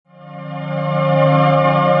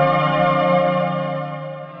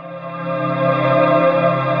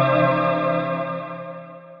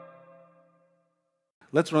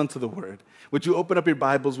Let's run to the Word. Would you open up your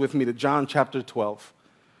Bibles with me to John chapter 12?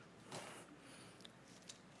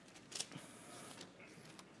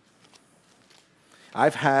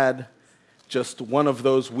 I've had just one of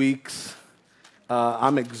those weeks.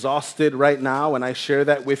 I'm exhausted right now, and I share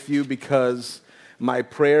that with you because my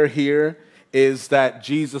prayer here is that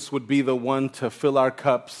Jesus would be the one to fill our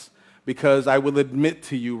cups, because I will admit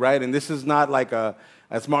to you, right, and this is not like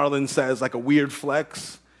as Marlon says, like a weird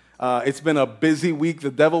flex. It's been a busy week.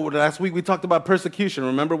 Last week we talked about persecution.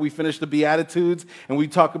 Remember, we finished the Beatitudes, and we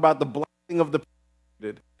talked about the blessing of the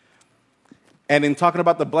persecuted. And in talking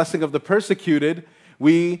about the blessing of the persecuted,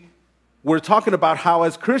 we're talking about how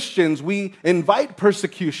as Christians we invite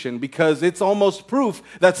persecution because it's almost proof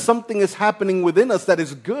that something is happening within us that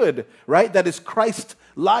is good, right? That is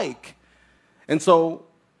Christ-like. And so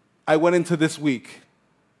I went into this week.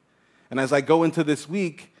 And as I go into this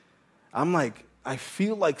week, I'm like, I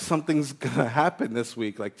feel like something's going to happen this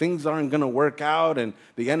week. Like things aren't going to work out and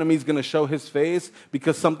the enemy's going to show his face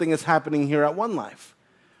because something is happening here at One Life.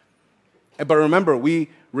 But remember, we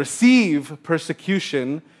receive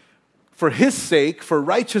persecution for his sake, for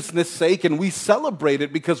righteousness' sake, and we celebrate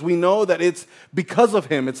it because we know that it's because of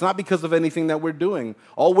him. It's not because of anything that we're doing.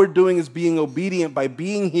 All we're doing is being obedient by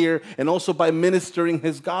being here and also by ministering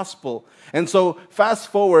his gospel. And so fast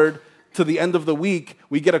forward to the end of the week,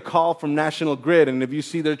 we get a call from National Grid, and if you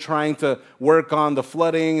see they're trying to work on the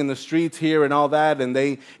flooding in the streets here and all that, and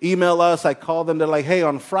they email us, I call them, they're like, hey,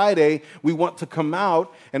 on Friday, we want to come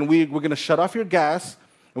out, and we're going to shut off your gas,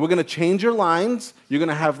 and we're going to change your lines. You're going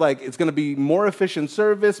to have it's going to be more efficient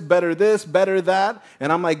service, better this, better that,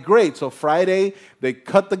 and I'm like, great. So Friday, they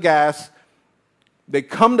cut the gas. They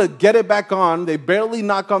come to get it back on. They barely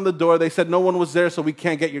knock on the door. They said no one was there, so we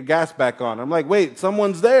can't get your gas back on. I'm like, wait,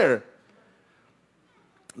 someone's there.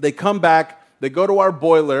 They come back, they go to our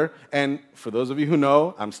boiler, and for those of you who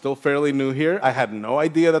know, I'm still fairly new here. I had no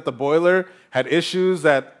idea that the boiler had issues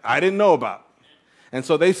that I didn't know about. And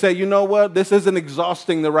so they say, you know what, this isn't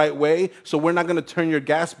exhausting the right way, so we're not going to turn your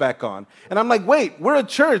gas back on. And I'm like, wait, we're a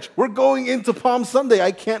church. We're going into Palm Sunday.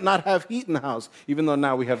 I can't not have heat in the house, even though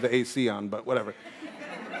now we have the AC on, but whatever.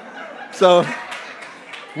 So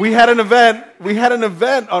we had an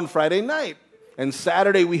event on Friday night. And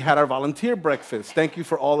Saturday, we had our volunteer breakfast. Thank you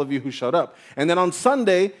for all of you who showed up. And then on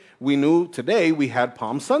Sunday, we knew today we had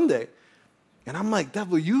Palm Sunday. And I'm like,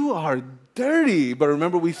 devil, you are dirty. But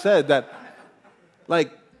remember we said that,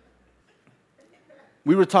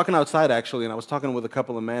 we were talking outside, actually, and I was talking with a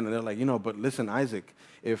couple of men, and they're like, but listen, Isaac,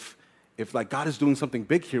 if God is doing something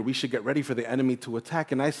big here, we should get ready for the enemy to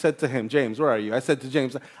attack. And I said to him, James, where are you? I said to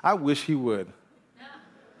James, I wish he would.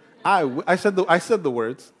 I said the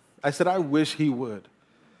words. I said, I wish he would.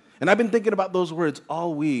 And I've been thinking about those words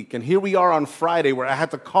all week. And here we are on Friday where I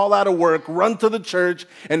had to call out of work, run to the church,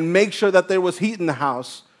 and make sure that there was heat in the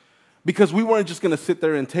house because we weren't just going to sit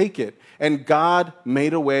there and take it. And God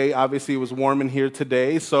made a way. Obviously, it was warm in here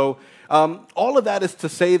today. So all of that is to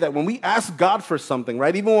say that when we ask God for something,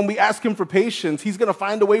 right, even when we ask him for patience, he's going to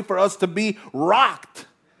find a way for us to be rocked,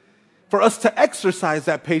 for us to exercise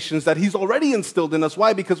that patience that he's already instilled in us.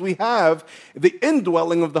 Why? Because we have the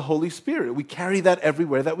indwelling of the Holy Spirit. We carry that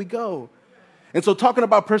everywhere that we go. And so talking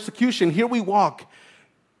about persecution, here we walk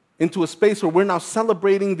into a space where we're now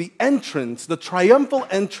celebrating the entrance, the triumphal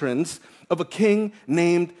entrance of a king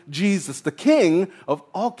named Jesus, the King of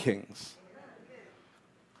all kings.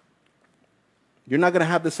 You're not going to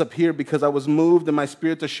have this up here because I was moved in my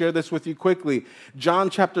spirit to share this with you quickly. John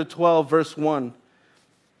chapter 12, verse 1.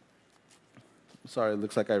 Sorry, it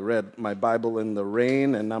looks like I read my Bible in the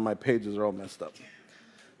rain, and now my pages are all messed up.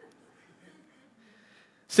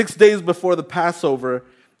 6 days before the Passover,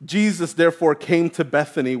 Jesus therefore came to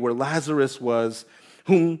Bethany, where Lazarus was,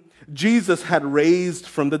 whom Jesus had raised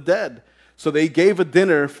from the dead. So they gave a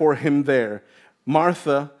dinner for him there.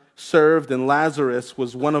 Martha served, and Lazarus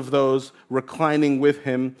was one of those reclining with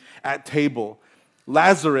him at table.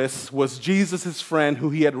 Lazarus was Jesus' friend who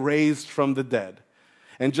he had raised from the dead.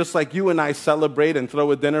 And just like you and I celebrate and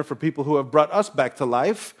throw a dinner for people who have brought us back to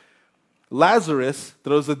life, Lazarus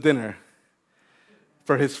throws a dinner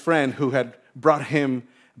for his friend who had brought him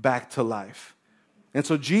back to life. And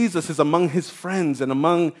so Jesus is among his friends and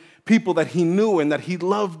among people that he knew and that he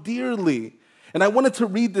loved dearly. And I wanted to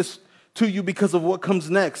read this to you because of what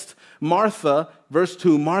comes next. Martha, verse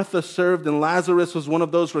 2, Martha served, and Lazarus was one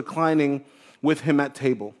of those reclining with him at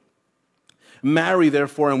table. Mary,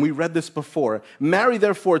 therefore, and we read this before, Mary,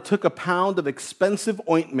 therefore, took a pound of expensive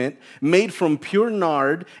ointment made from pure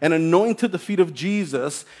nard and anointed the feet of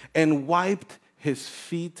Jesus and wiped his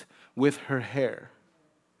feet with her hair.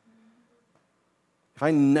 if I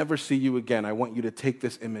never see you again, I want you to take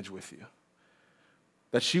this image with you.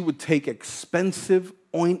 That she would take expensive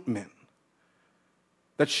ointment.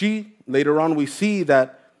 That she, later on we see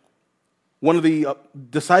that one of the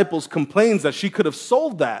disciples complains that she could have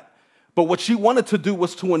sold that. But what she wanted to do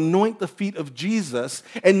was to anoint the feet of Jesus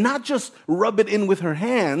and not just rub it in with her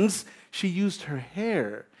hands, she used her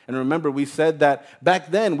hair. And remember, we said that back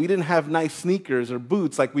then we didn't have nice sneakers or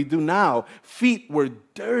boots like we do now. Feet were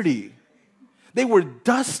dirty. They were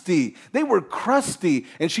dusty. They were crusty.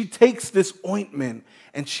 And she takes this ointment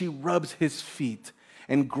and she rubs his feet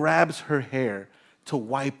and grabs her hair to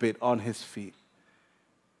wipe it on his feet.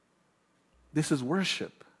 This is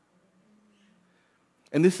worship.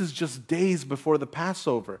 And this is just days before the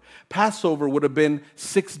Passover. Passover would have been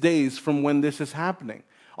 6 days from when this is happening,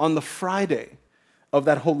 on the Friday of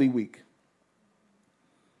that Holy Week.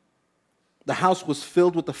 The house was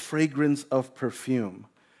filled with the fragrance of perfume.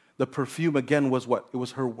 The perfume, again, was what? It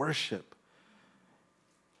was her worship.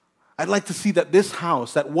 I'd like to see that this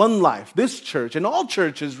house, that One Life, this church, and all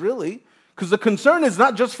churches really, because the concern is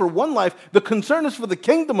not just for One Life, the concern is for the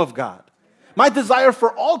kingdom of God. My desire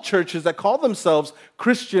for all churches that call themselves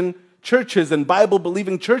Christian churches and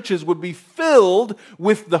Bible-believing churches would be filled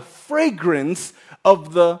with the fragrance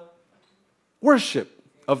of the worship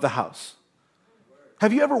of the house.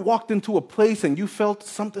 Have you ever walked into a place and you felt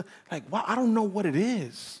something like, wow, I don't know what it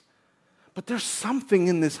is, but there's something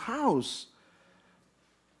in this house?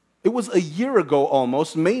 It was a year ago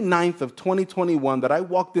almost, May 9th of 2021, that I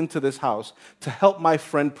walked into this house to help my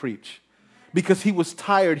friend preach. Because he was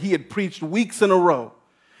tired. He had preached weeks in a row.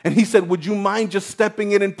 And he said, would you mind just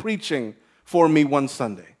stepping in and preaching for me one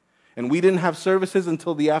Sunday? And we didn't have services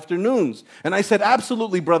until the afternoons. And I said,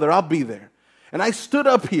 absolutely, brother, I'll be there. And I stood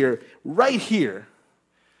up here, right here.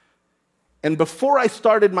 And before I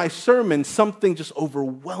started my sermon, something just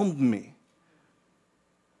overwhelmed me.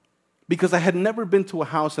 Because I had never been to a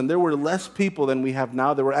house, and there were less people than we have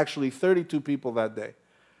now. There were actually 32 people that day.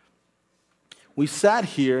 We sat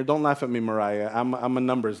here, don't laugh at me, Mariah, I'm a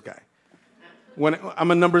numbers guy. I'm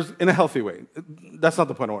a numbers in a healthy way. That's not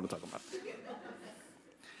the point I want to talk about.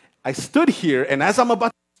 I stood here, and as I'm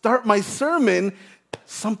about to start my sermon,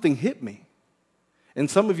 something hit me. And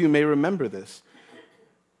some of you may remember this.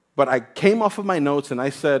 But I came off of my notes and I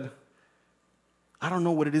said, I don't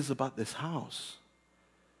know what it is about this house.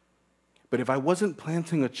 But if I wasn't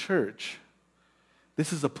planting a church,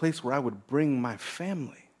 this is a place where I would bring my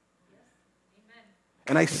family.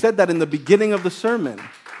 And I said that in the beginning of the sermon.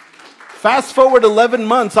 Fast forward 11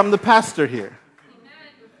 months, I'm the pastor here.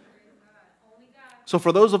 So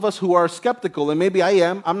for those of us who are skeptical, and maybe I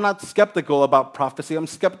am, I'm not skeptical about prophecy. I'm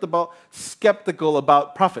skeptical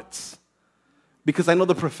about prophets. Because I know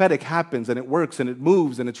the prophetic happens, and it works, and it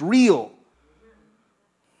moves, and it's real.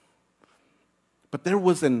 But there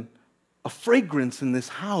was a fragrance in this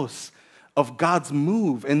house of God's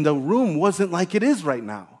move, and the room wasn't like it is right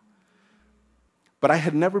now. But I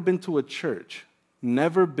had never been to a church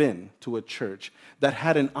that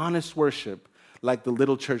had an honest worship like the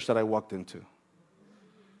little church that I walked into.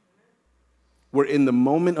 Where in the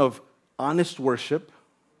moment of honest worship,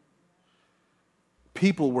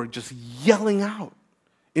 people were just yelling out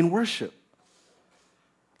in worship.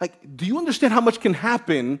 Like, do you understand how much can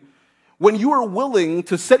happen when you are willing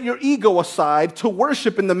to set your ego aside to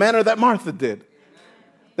worship in the manner that Martha did?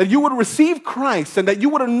 That you would receive Christ and that you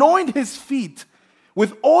would anoint his feet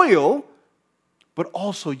with oil, but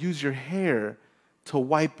also use your hair to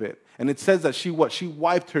wipe it. And it says that she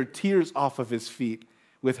wiped her tears off of his feet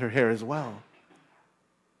with her hair as well.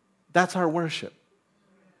 That's our worship.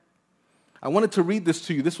 I wanted to read this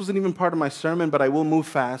to you. This wasn't even part of my sermon, but I will move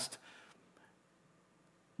fast.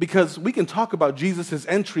 Because we can talk about Jesus'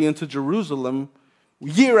 entry into Jerusalem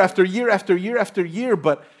year after year after year after year,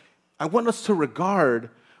 but I want us to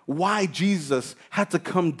regard why Jesus had to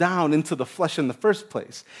come down into the flesh in the first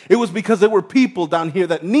place. It was because there were people down here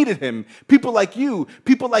that needed him. People like you,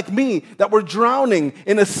 people like me, that were drowning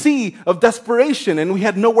in a sea of desperation, and we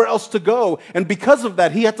had nowhere else to go. And because of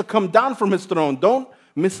that, he had to come down from his throne. Don't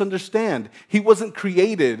misunderstand. He wasn't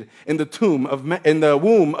created in the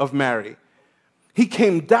womb of Mary. He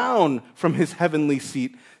came down from his heavenly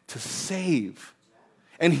seat to save.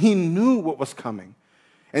 And he knew what was coming.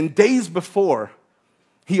 And days before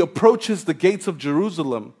he approaches the gates of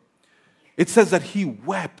Jerusalem, it says that he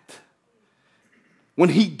wept. When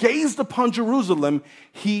he gazed upon Jerusalem,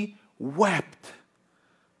 he wept.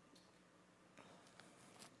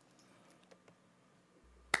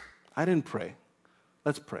 I didn't pray.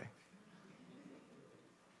 Let's pray.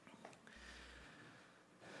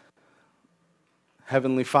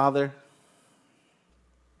 Heavenly Father,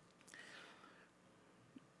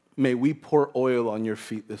 may we pour oil on your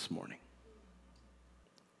feet this morning.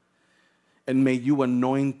 And may you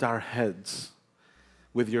anoint our heads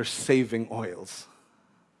with your saving oils.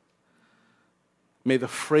 May the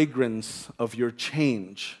fragrance of your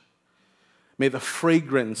change, may the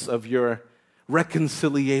fragrance of your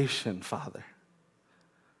reconciliation, Father,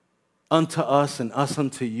 unto us and us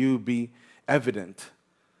unto you be evident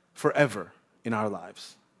forever in our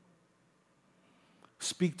lives.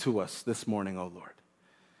 Speak to us this morning, O Lord,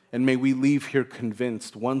 and may we leave here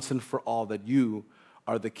convinced once and for all that you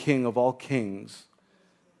are the King of all kings,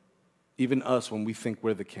 even us when we think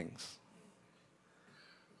we're the kings.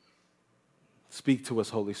 Speak to us,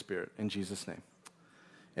 Holy Spirit, in Jesus' name.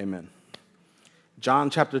 Amen. John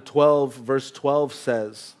chapter 12, verse 12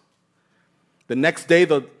 says, the next day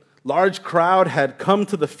the large crowd had come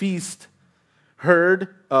to the feast,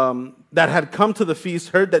 heard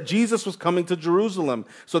that Jesus was coming to Jerusalem.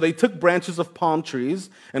 So they took branches of palm trees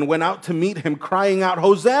and went out to meet him, crying out,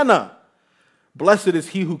 Hosanna! Blessed is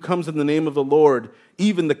he who comes in the name of the Lord,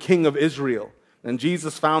 even the King of Israel. And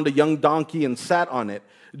Jesus found a young donkey and sat on it,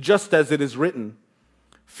 just as it is written,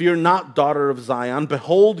 Fear not, daughter of Zion.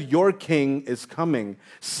 Behold, your king is coming,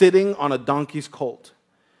 sitting on a donkey's colt.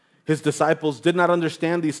 His disciples did not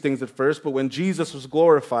understand these things at first, but when Jesus was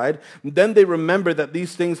glorified, then they remembered that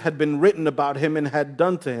these things had been written about him and had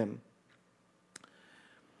done to him.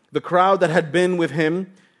 The crowd that had been with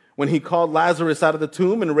him when he called Lazarus out of the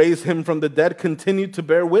tomb and raised him from the dead continued to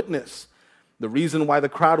bear witness. The reason why the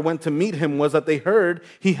crowd went to meet him was that they heard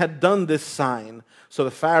he had done this sign. So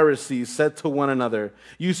the Pharisees said to one another,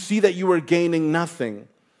 You see that you are gaining nothing.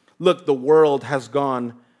 Look, the world has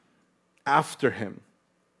gone after him.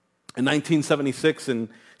 In 1976, in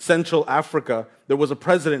Central Africa, there was a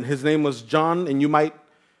president. His name was John, and you might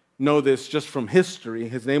know this just from history.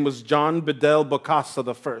 His name was John Bedell Bokassa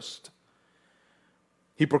I.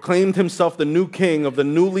 He proclaimed himself the new king of the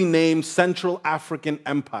newly named Central African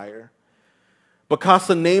Empire.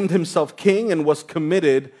 Bokassa named himself king and was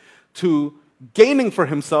committed to gaining for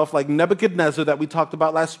himself, like Nebuchadnezzar that we talked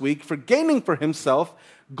about last week, for gaining for himself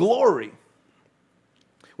glory.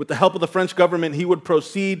 With the help of the French government, he would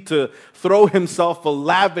proceed to throw himself a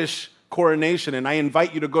lavish coronation, and I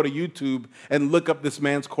invite you to go to YouTube and look up this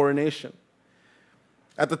man's coronation.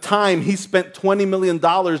 At the time, he spent $20 million,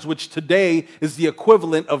 which today is the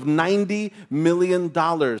equivalent of $90 million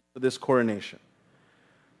for this coronation.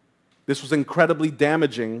 This was incredibly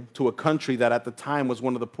damaging to a country that at the time was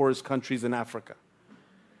one of the poorest countries in Africa.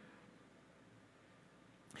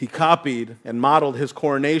 He copied and modeled his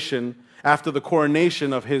coronation after the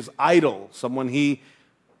coronation of his idol, someone he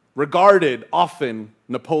regarded often,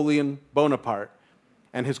 Napoleon Bonaparte,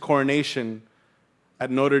 and his coronation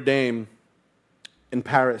at Notre Dame in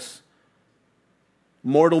Paris.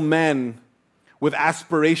 Mortal men with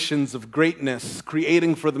aspirations of greatness,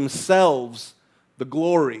 creating for themselves the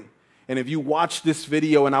glory. And if you watch this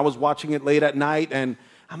video, and I was watching it late at night, and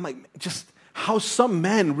I'm like, just how some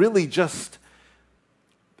men really just,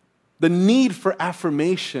 the need for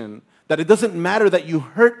affirmation, that it doesn't matter that you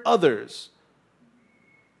hurt others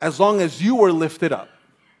as long as you are lifted up.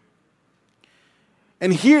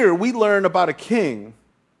 And here we learn about a king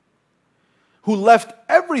who left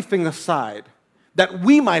everything aside that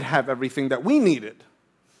we might have everything that we needed.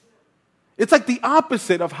 It's like the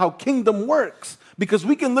opposite of how kingdom works, because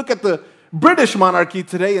we can look at the British monarchy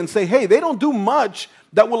today and say, hey, they don't do much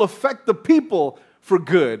that will affect the people for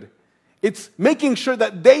good. It's making sure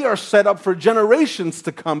that they are set up for generations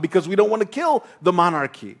to come because we don't want to kill the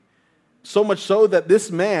monarchy. So much so that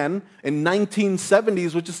this man in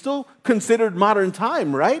 1970s, which is still considered modern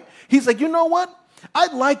time, right? He's like, you know what?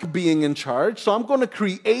 I like being in charge, so I'm going to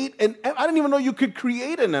create I didn't even know you could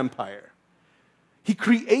create an empire. He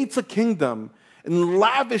creates a kingdom and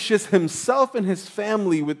lavishes himself and his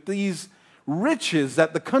family with these riches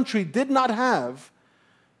that the country did not have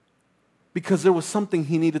because there was something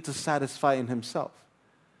he needed to satisfy in himself.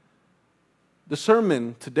 The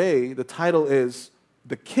sermon today, the title is,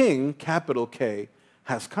 The King, capital K,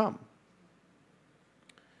 has come.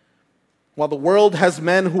 While the world has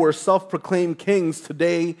men who are self-proclaimed kings,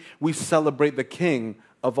 today we celebrate the King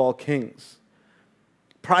of all kings.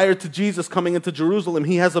 Prior to Jesus coming into Jerusalem,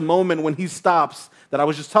 he has a moment when he stops that I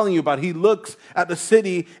was just telling you about. He looks at the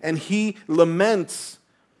city and he laments.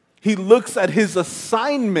 He looks at his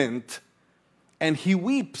assignment and he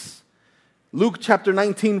weeps. Luke chapter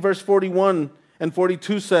 19, verse 41 and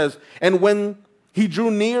 42 says, And when he drew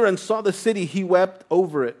near and saw the city, he wept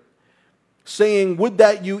over it, saying, Would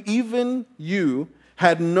that even you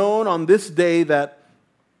had known on this day that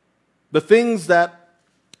the things that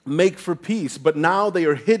make for peace, but now they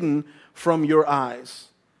are hidden from your eyes.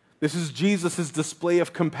 This is Jesus' display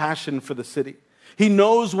of compassion for the city. He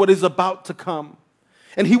knows what is about to come.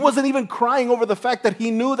 And he wasn't even crying over the fact that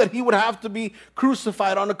he knew that he would have to be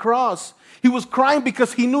crucified on a cross. He was crying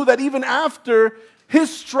because he knew that even after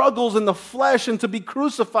his struggles in the flesh and to be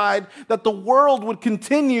crucified, that the world would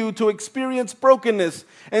continue to experience brokenness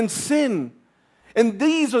and sin. And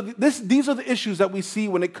these are the issues that we see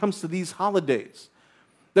when it comes to these holidays.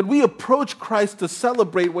 That we approach Christ to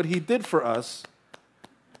celebrate what he did for us,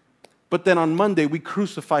 but then on Monday we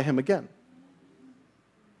crucify him again.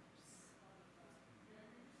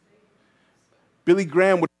 Billy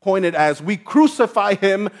Graham would coin it as we crucify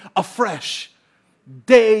him afresh,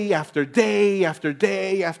 day after day after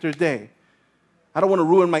day after day. I don't want to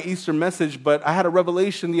ruin my Easter message, but I had a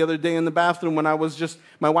revelation the other day in the bathroom when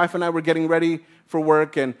my wife and I were getting ready for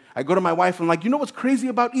work, and I go to my wife and I'm like, you know what's crazy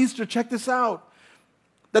about Easter? Check this out.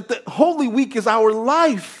 That the Holy Week is our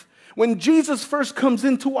life. When Jesus first comes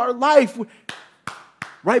into our life,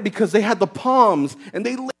 right? Because they had the palms, and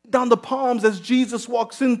they laid down the palms as Jesus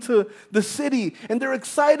walks into the city, and they're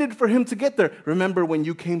excited for him to get there. Remember when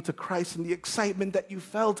you came to Christ and the excitement that you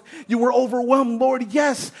felt? You were overwhelmed. Lord,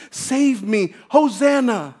 yes, save me.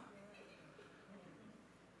 Hosanna.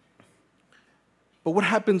 But what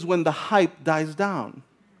happens when the hype dies down?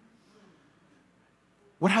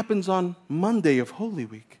 What happens on Monday of Holy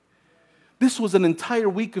Week? This was an entire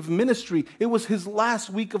week of ministry. It was his last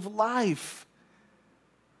week of life.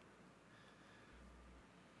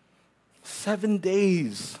 7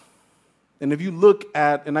 days. And if you look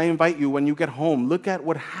at, and I invite you when you get home, look at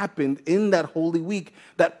what happened in that Holy Week,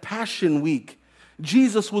 that Passion Week.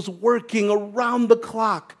 Jesus was working around the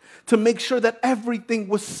clock to make sure that everything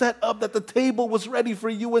was set up, that the table was ready for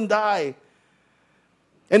you and I.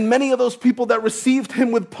 And many of those people that received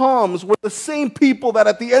him with palms were the same people that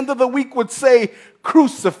at the end of the week would say,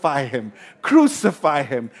 crucify him, crucify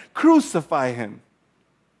him, crucify him.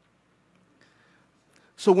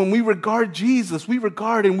 So when we regard Jesus, we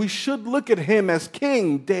regard and we should look at him as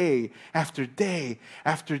king day after day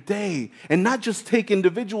after day. And not just take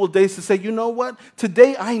individual days to say, you know what?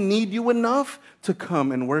 Today I need you enough to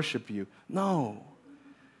come and worship you. No.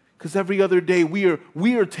 Because every other day we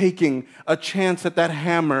are taking a chance at that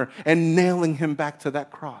hammer and nailing him back to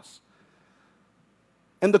that cross.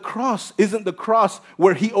 And the cross isn't the cross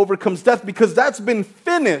where he overcomes death, because that's been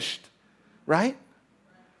finished, right?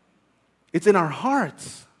 It's in our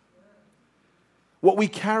hearts. What we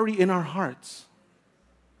carry in our hearts.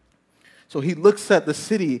 So he looks at the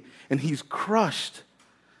city and he's crushed.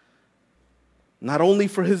 Not only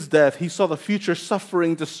for his death, he saw the future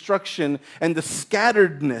suffering, destruction, and the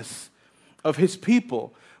scatteredness of his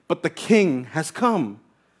people. But the king has come.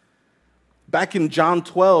 Back in John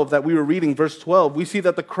 12 that we were reading, verse 12, we see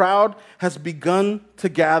that the crowd has begun to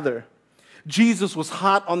gather. Jesus was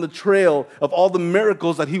hot on the trail of all the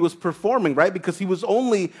miracles that he was performing, right? Because he was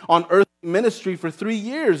only on earthly ministry for 3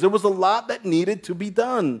 years. There was a lot that needed to be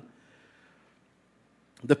done.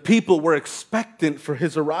 The people were expectant for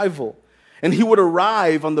his arrival. And he would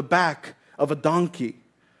arrive on the back of a donkey.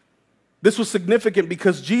 This was significant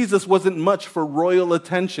because Jesus wasn't much for royal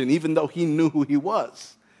attention, even though he knew who he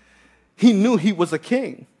was. He knew he was a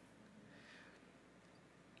king.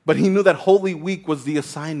 But he knew that Holy Week was the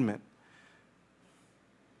assignment.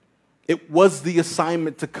 It was the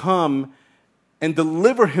assignment to come and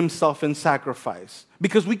deliver himself in sacrifice.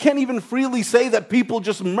 Because we can't even freely say that people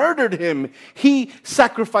just murdered him. He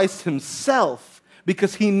sacrificed himself.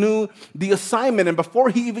 Because he knew the assignment. And before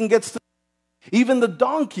he even gets to, even the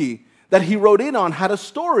donkey that he rode in on had a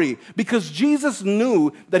story. Because Jesus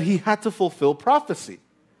knew that he had to fulfill prophecy.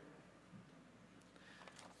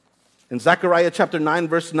 In Zechariah chapter 9,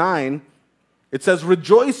 verse 9, it says,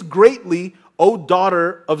 rejoice greatly, O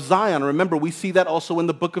daughter of Zion. Remember, we see that also in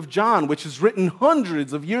the book of John, which is written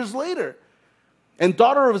hundreds of years later. And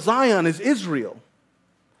daughter of Zion is Israel,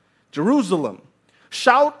 Jerusalem.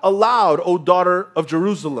 Shout aloud, O daughter of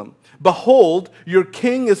Jerusalem. Behold, your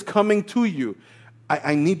king is coming to you.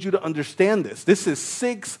 I need you to understand this. This is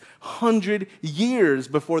 600 years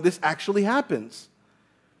before this actually happens.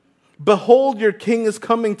 Behold, your king is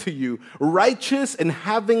coming to you. Righteous and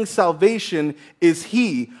having salvation is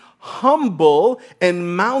he, humble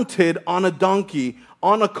and mounted on a donkey,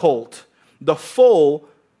 on a colt, the foal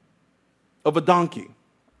of a donkey.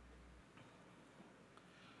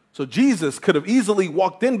 So Jesus could have easily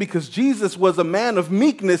walked in because Jesus was a man of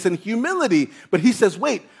meekness and humility. But he says,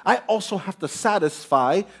 wait, I also have to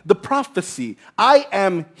satisfy the prophecy. I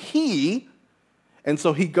am he. And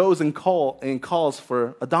so he goes and calls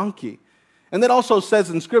for a donkey. And that also says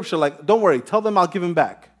in Scripture, like, don't worry, tell them I'll give him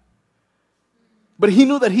back. But he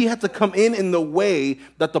knew that he had to come in the way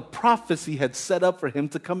that the prophecy had set up for him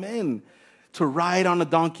to come in, to ride on a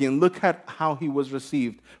donkey. And look at how he was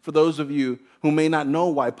received. For those of you who may not know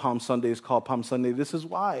why Palm Sunday is called Palm Sunday, this is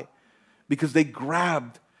why. Because they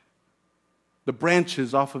grabbed the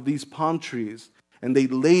branches off of these palm trees and they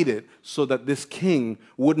laid it so that this king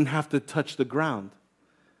wouldn't have to touch the ground.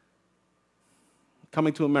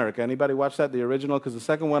 Coming to America. Anybody watch that, the original? Because the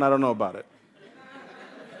second one, I don't know about it.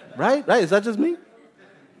 Right? Is that just me?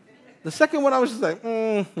 The second one, I was just like,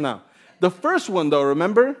 no. The first one, though,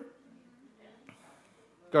 remember?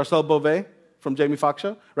 Garcelle Beauvais from Jamie Foxx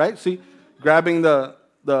show, right? See, grabbing the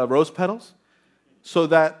rose petals so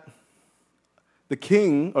that the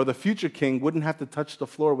king or the future king wouldn't have to touch the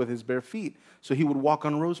floor with his bare feet, so he would walk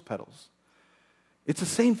on rose petals. It's the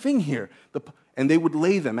same thing here. And they would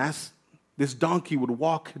lay them as this donkey would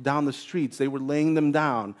walk down the streets. They were laying them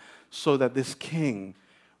down so that this king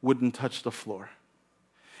wouldn't touch the floor.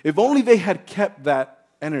 If only they had kept that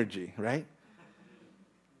energy, right?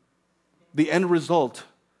 The end result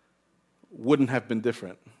wouldn't have been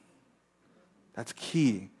different. That's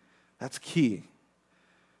key. That's key.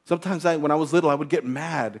 Sometimes when I was little, I would get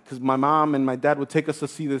mad because my mom and my dad would take us to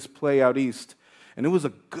see this play out east. And it was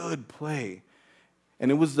a good play. And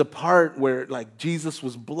it was the part where like Jesus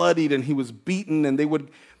was bloodied and he was beaten and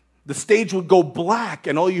the stage would go black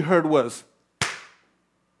and all you heard was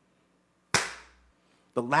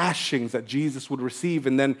the lashings that Jesus would receive.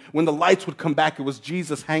 And then when the lights would come back, it was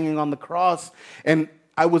Jesus hanging on the cross. And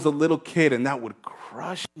I was a little kid and that would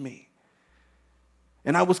crush me.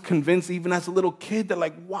 And I was convinced even as a little kid that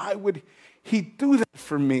like, why would he do that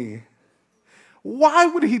for me? Why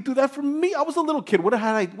would he do that for me? I was a little kid. What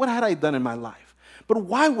had I done in my life? But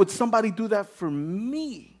why would somebody do that for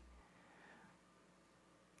me?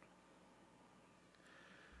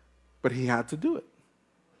 But he had to do it.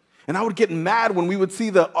 And I would get mad when we would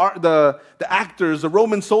see the actors, the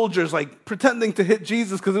Roman soldiers, like pretending to hit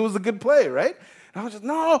Jesus because it was a good play, right? And I was just,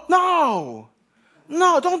 no,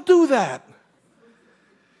 don't do that.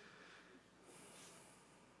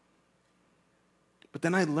 But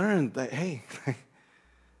then I learned that, hey,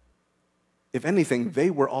 if anything, they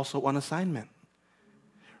were also on assignment.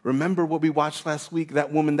 Remember what we watched last week,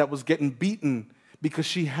 that woman that was getting beaten because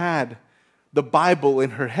she had the Bible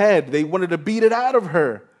in her head. They wanted to beat it out of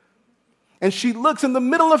her. And she looks in the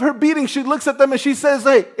middle of her beating, she looks at them and she says,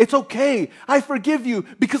 hey, it's okay. I forgive you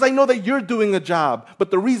because I know that you're doing a job. But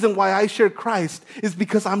the reason why I share Christ is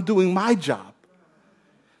because I'm doing my job.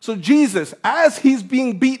 So Jesus, as he's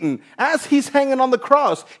being beaten, as he's hanging on the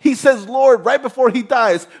cross, he says, Lord, right before he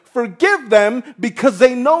dies, forgive them because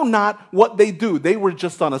they know not what they do. They were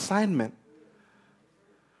just on assignment.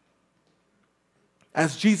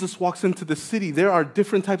 As Jesus walks into the city, there are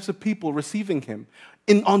different types of people receiving him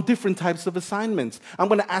on different types of assignments. I'm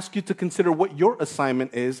going to ask you to consider what your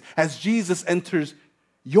assignment is as Jesus enters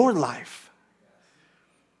your life.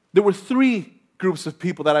 There were 3 groups of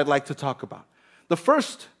people that I'd like to talk about. The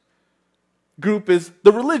first group is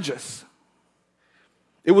the religious.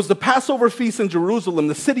 It was the Passover feast in Jerusalem.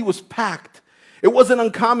 The city was packed. It wasn't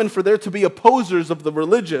uncommon for there to be opposers of the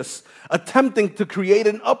religious attempting to create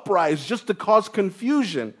an uprising just to cause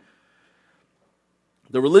confusion.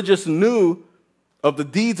 The religious knew of the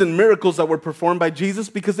deeds and miracles that were performed by Jesus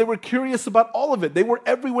because they were curious about all of it. They were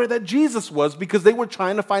everywhere that Jesus was because they were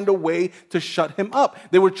trying to find a way to shut him up.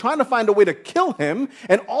 They were trying to find a way to kill him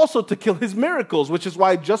and also to kill his miracles, which is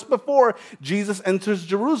why just before Jesus enters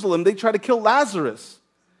Jerusalem, they try to kill Lazarus.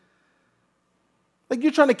 Like,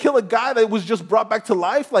 you're trying to kill a guy that was just brought back to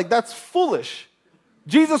life? Like, that's foolish.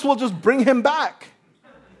 Jesus will just bring him back.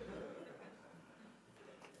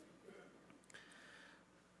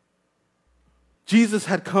 Jesus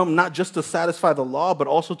had come not just to satisfy the law, but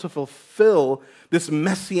also to fulfill this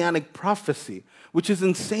messianic prophecy, which is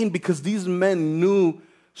insane because these men knew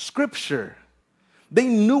Scripture. They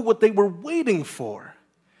knew what they were waiting for.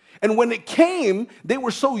 And when it came, they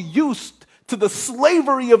were so used to the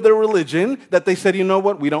slavery of their religion that they said, you know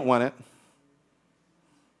what, we don't want it.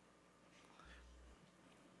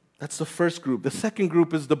 That's the first group. The second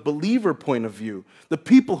group is the believer point of view. The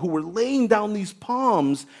people who were laying down these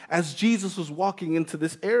palms as Jesus was walking into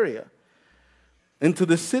this area, into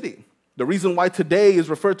this city. The reason why today is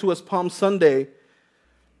referred to as Palm Sunday,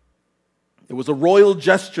 it was a royal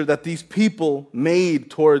gesture that these people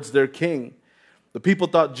made towards their king. The people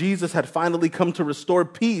thought Jesus had finally come to restore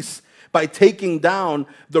peace by taking down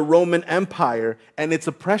the Roman Empire and its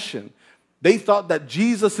oppression. They thought that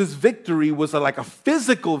Jesus' victory was like a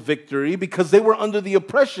physical victory because they were under the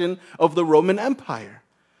oppression of the Roman Empire.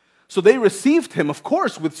 So they received him, of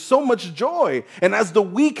course, with so much joy. And as the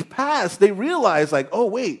week passed, they realized, like, oh,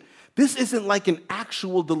 wait, this isn't like an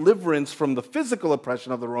actual deliverance from the physical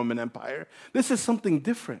oppression of the Roman Empire. This is something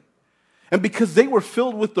different. And because they were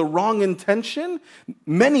filled with the wrong intention,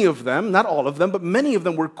 many of them, not all of them, but many of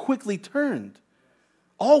them were quickly turned,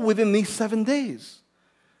 all within these 7 days.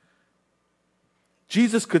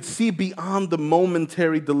 Jesus could see beyond the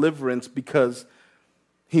momentary deliverance because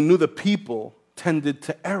he knew the people tended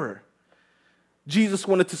to error. Jesus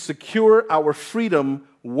wanted to secure our freedom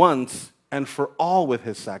once and for all with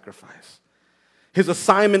his sacrifice. His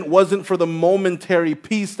assignment wasn't for the momentary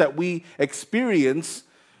peace that we experience,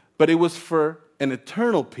 but it was for an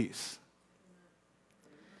eternal peace.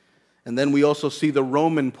 And then we also see the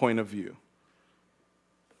Roman point of view.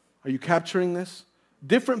 Are you capturing this?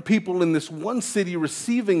 Different people in this one city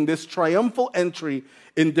receiving this triumphal entry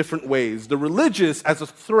in different ways. The religious as a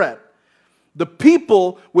threat. The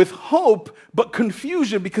people with hope but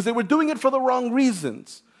confusion because they were doing it for the wrong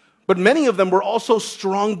reasons. But many of them were also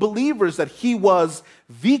strong believers that he was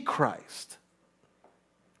the Christ.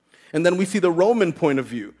 And then we see the Roman point of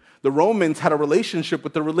view. The Romans had a relationship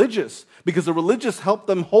with the religious because the religious helped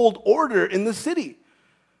them hold order in the city.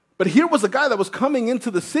 But here was a guy that was coming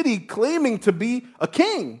into the city claiming to be a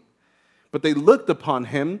king. But they looked upon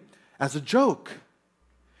him as a joke.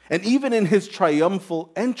 And even in his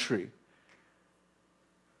triumphal entry,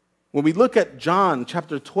 when we look at John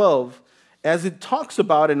chapter 12, as it talks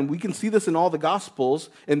about, and we can see this in all the Gospels,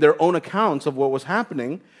 in their own accounts of what was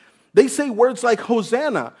happening, they say words like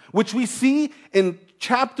Hosanna, which we see in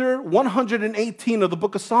chapter 118 of the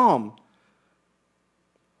book of Psalm.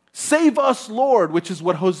 Save us, Lord, which is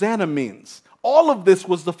what Hosanna means. All of this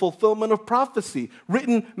was the fulfillment of prophecy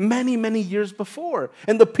written many, many years before.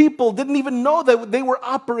 And the people didn't even know that they were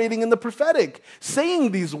operating in the prophetic,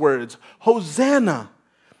 saying these words, Hosanna.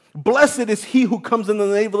 Blessed is he who comes in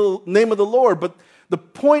the name of the Lord. But the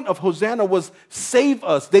point of Hosanna was save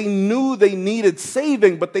us. They knew they needed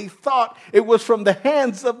saving, but they thought it was from the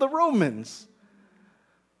hands of the Romans.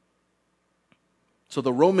 So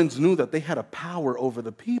the Romans knew that they had a power over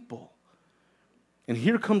the people. And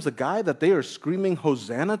here comes a guy that they are screaming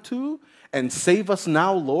Hosanna to and save us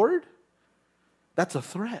now, Lord. That's a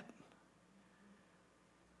threat.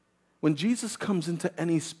 When Jesus comes into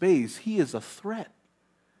any space, he is a threat.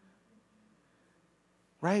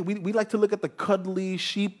 Right? We like to look at the cuddly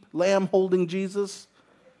sheep, lamb holding Jesus.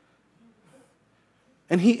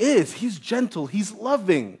 And he is. He's gentle. He's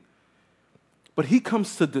loving. But he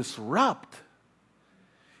comes to disrupt.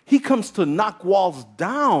 He comes to knock walls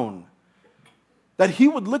down. That he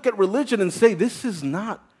would look at religion and say, this is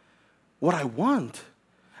not what I want.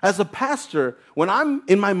 As a pastor, when I'm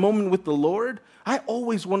in my moment with the Lord, I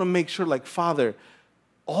always want to make sure, like, Father,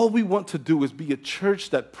 all we want to do is be a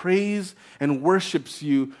church that prays and worships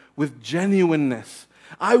you with genuineness.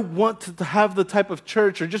 I want to have the type of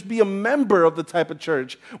church, or just be a member of the type of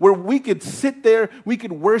church, where we could sit there, we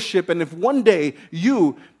could worship, and if one day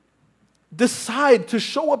you decide to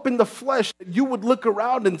show up in the flesh, you would look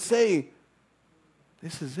around and say,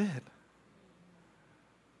 this is it.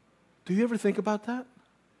 Do you ever think about that?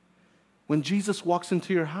 When Jesus walks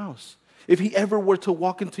into your house, if he ever were to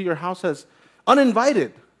walk into your house as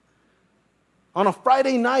uninvited, on a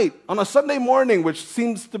Friday night, on a Sunday morning, which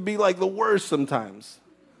seems to be like the worst sometimes.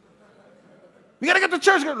 We got to get to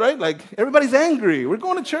church, right? Like, everybody's angry. We're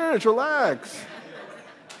going to church, relax.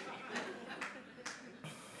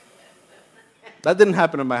 That didn't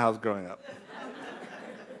happen in my house growing up.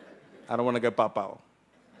 I don't want to get papao.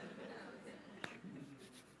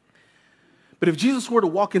 But if Jesus were to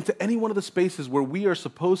walk into any one of the spaces where we are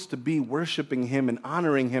supposed to be worshiping him and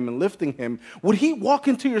honoring him and lifting him, would he walk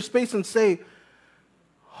into your space and say,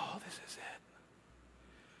 oh, this is it?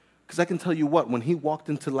 Because I can tell you what, when he walked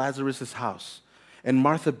into Lazarus' house and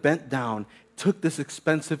Martha bent down, took this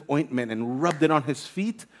expensive ointment and rubbed it on his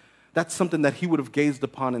feet, that's something that he would have gazed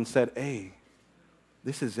upon and said, hey,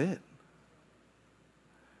 this is it.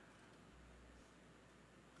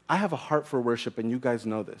 I have a heart for worship, and you guys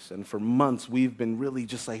know this. And for months, we've been really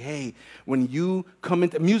just like, hey, when you come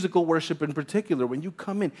into musical worship in particular, when you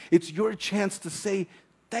come in, it's your chance to say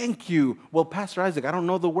thank you. Well, Pastor Isaac, I don't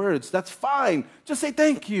know the words. That's fine. Just say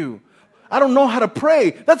thank you. I don't know how to pray.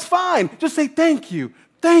 That's fine. Just say thank you,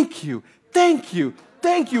 thank you, thank you,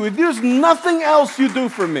 thank you. If there's nothing else you do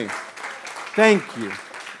for me, thank you.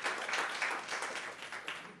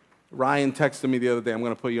 Ryan texted me the other day, I'm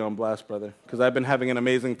going to put you on blast, brother, because I've been having an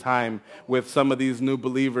amazing time with some of these new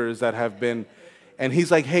believers that have been, and he's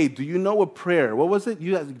like, hey, do you know a prayer? What was it?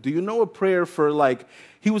 Do you know a prayer for, like,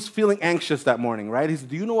 he was feeling anxious that morning, right? He said,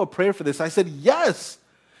 do you know a prayer for this? I said, yes.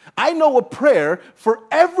 I know a prayer for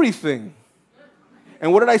everything.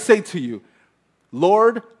 And what did I say to you?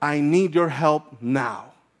 Lord, I need your help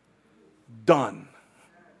now. Done.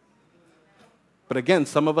 But again,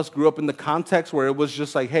 some of us grew up in the context where it was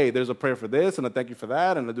just like, hey, there's a prayer for this, and a thank you for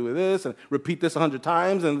that, and a do this, and repeat this 100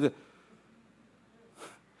 times. And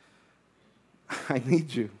I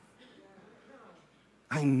need you.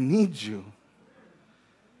 I need you.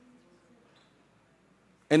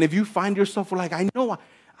 And if you find yourself like, I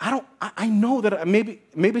know that maybe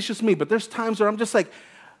it's just me, but there's times where I'm just like,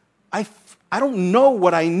 I don't know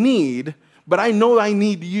what I need, but I know I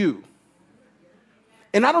need you.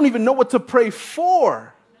 And I don't even know what to pray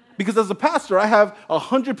for. Because as a pastor, I have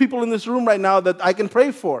 100 people in this room right now that I can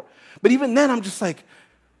pray for. But even then, I'm just like,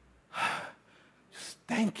 just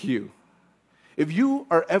thank you. If you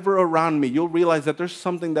are ever around me, you'll realize that there's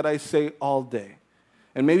something that I say all day.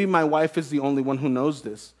 And maybe my wife is the only one who knows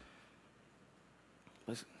this.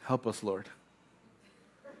 Listen, help us, Lord.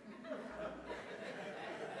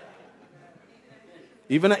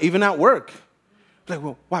 Even at work. Like,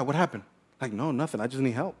 well, why? What happened? Like, no, nothing. I just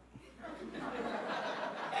need help.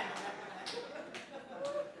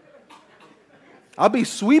 I'll be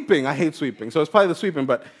sweeping. I hate sweeping, so it's probably the sweeping,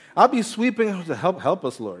 but I'll be sweeping. Help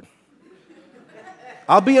us, Lord.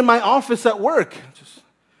 I'll be in my office at work. Just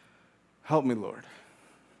help me, Lord.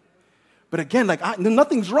 But again, like,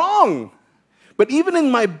 nothing's wrong. But even in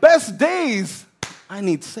my best days, I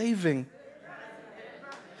need saving.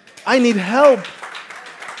 I need help.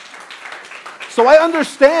 So I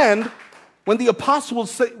understand when the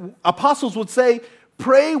apostles would say,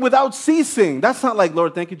 pray without ceasing. That's not like,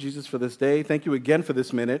 Lord, thank you, Jesus, for this day. Thank you again for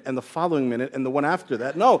this minute and the following minute and the one after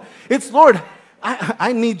that. No, it's, Lord,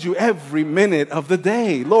 I need you every minute of the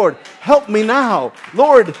day. Lord, help me now.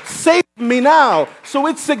 Lord, save me now. So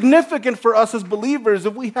it's significant for us as believers,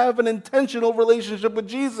 if we have an intentional relationship with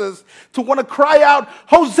Jesus, to want to cry out,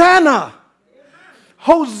 Hosanna!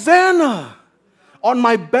 Hosanna! On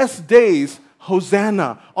my best days,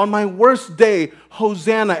 Hosanna. On my worst day,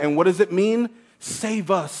 Hosanna. And what does it mean? Save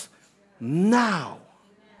us now.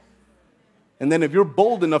 And then if you're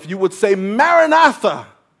bold enough, you would say, Maranatha,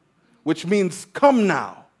 which means come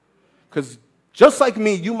now. Because just like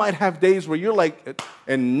me, you might have days where you're like,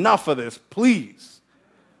 enough of this, please.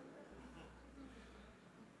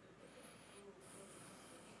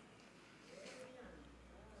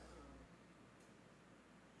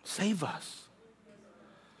 Save us.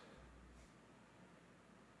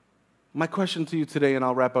 My question to you today, and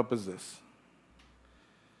I'll wrap up, is this.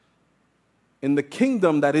 In the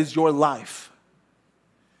kingdom that is your life,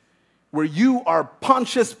 where you are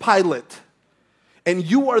Pontius Pilate, and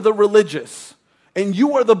you are the religious, and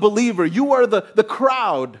you are the believer, you are the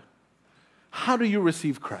crowd, how do you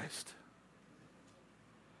receive Christ?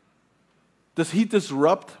 Does he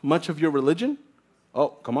disrupt much of your religion? Oh,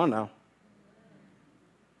 come on now.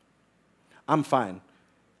 I'm fine.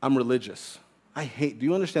 I'm religious. Do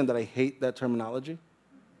you understand that I hate that terminology?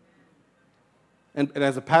 And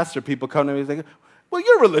as a pastor, people come to me and say, well,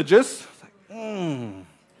 you're religious. It's like,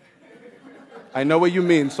 I know what you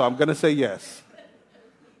mean, so I'm going to say yes.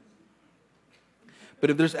 But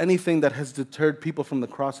if there's anything that has deterred people from the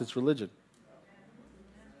cross, it's religion.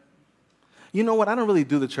 You know what? I don't really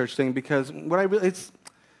do the church thing because it's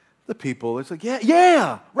the people. It's like,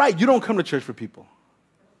 yeah, right. You don't come to church for people.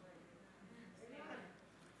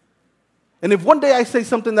 And if one day I say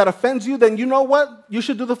something that offends you, then you know what you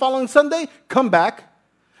should do the following Sunday? Come back,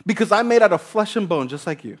 because I'm made out of flesh and bone just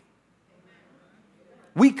like you.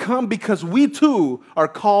 We come because we too are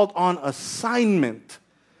called on assignment.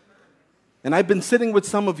 And I've been sitting with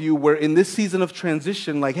some of you where in this season of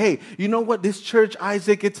transition, like, hey, you know what, this church,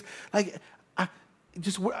 Isaac, it's like,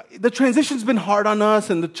 the transition's been hard on us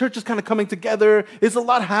and the church is kind of coming together. There's a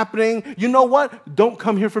lot happening. You know what? Don't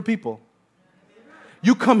come here for people.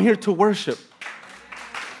 You come here to worship.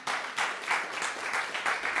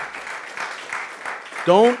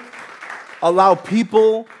 Don't allow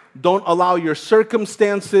people, don't allow your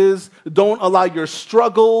circumstances, don't allow your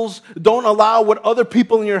struggles, don't allow what other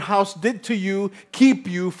people in your house did to you keep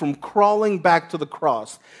you from crawling back to the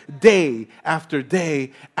cross day after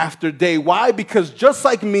day after day. Why? Because just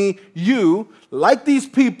like me, you, like these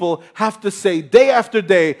people, have to say day after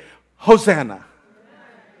day, Hosanna.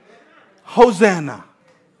 Hosanna.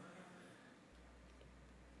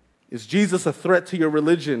 Is Jesus a threat to your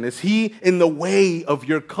religion? Is he in the way of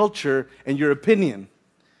your culture and your opinion?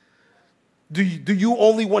 Do you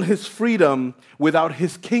only want his freedom without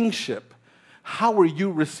his kingship? How are you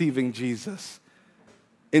receiving Jesus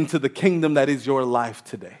into the kingdom that is your life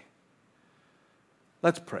today?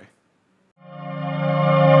 Let's pray.